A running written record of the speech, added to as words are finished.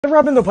Whatever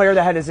happened to the player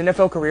that had his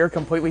NFL career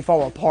completely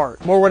fall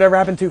apart? More whatever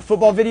happened to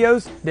football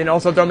videos? Then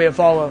also throw me a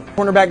follow.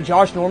 Cornerback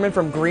Josh Norman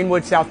from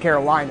Greenwood, South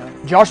Carolina.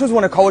 Josh was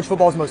one of college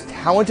football's most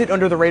talented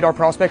under-the-radar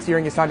prospects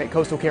during his time at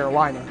Coastal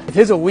Carolina. With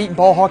his elite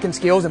ball-hawking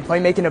skills and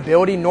playmaking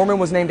ability, Norman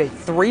was named a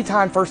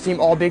 3-time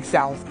first-team All-Big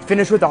South,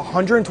 finished with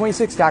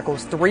 126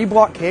 tackles, 3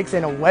 block kicks,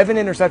 and 11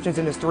 interceptions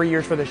in his 3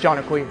 years for the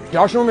Chanticleers.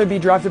 Josh Norman would be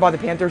drafted by the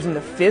Panthers in the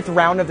 5th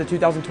round of the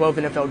 2012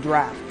 NFL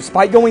Draft.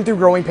 Despite going through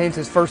growing pains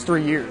his first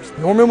 3 years,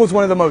 Norman was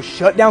one of the most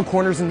shut-down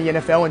corners in the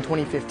NFL in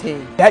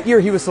 2015. That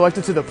year, he was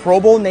selected to the Pro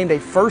Bowl, named a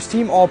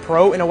first-team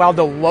All-Pro, and allowed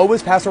the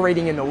lowest passer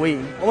rating in the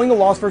league, owing a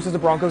loss versus the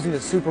Broncos in the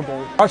Super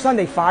Bowl. Josh signed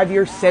a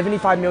 5-year,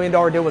 $75 million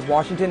deal with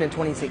Washington in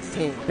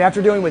 2016. And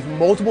after dealing with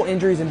multiple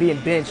injuries and being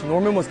benched,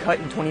 Norman was cut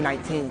in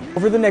 2019.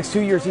 Over the next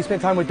 2 years, he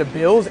spent time with the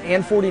Bills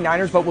and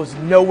 49ers, but was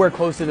nowhere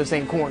close to the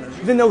same corner.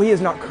 Even though he is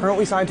not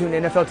currently signed to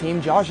an NFL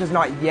team, Josh has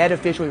not yet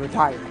officially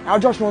retired. Now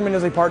Josh Norman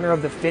is a partner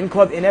of the Fin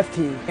Club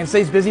NFT and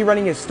stays busy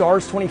running his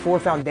Stars 24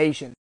 Foundation.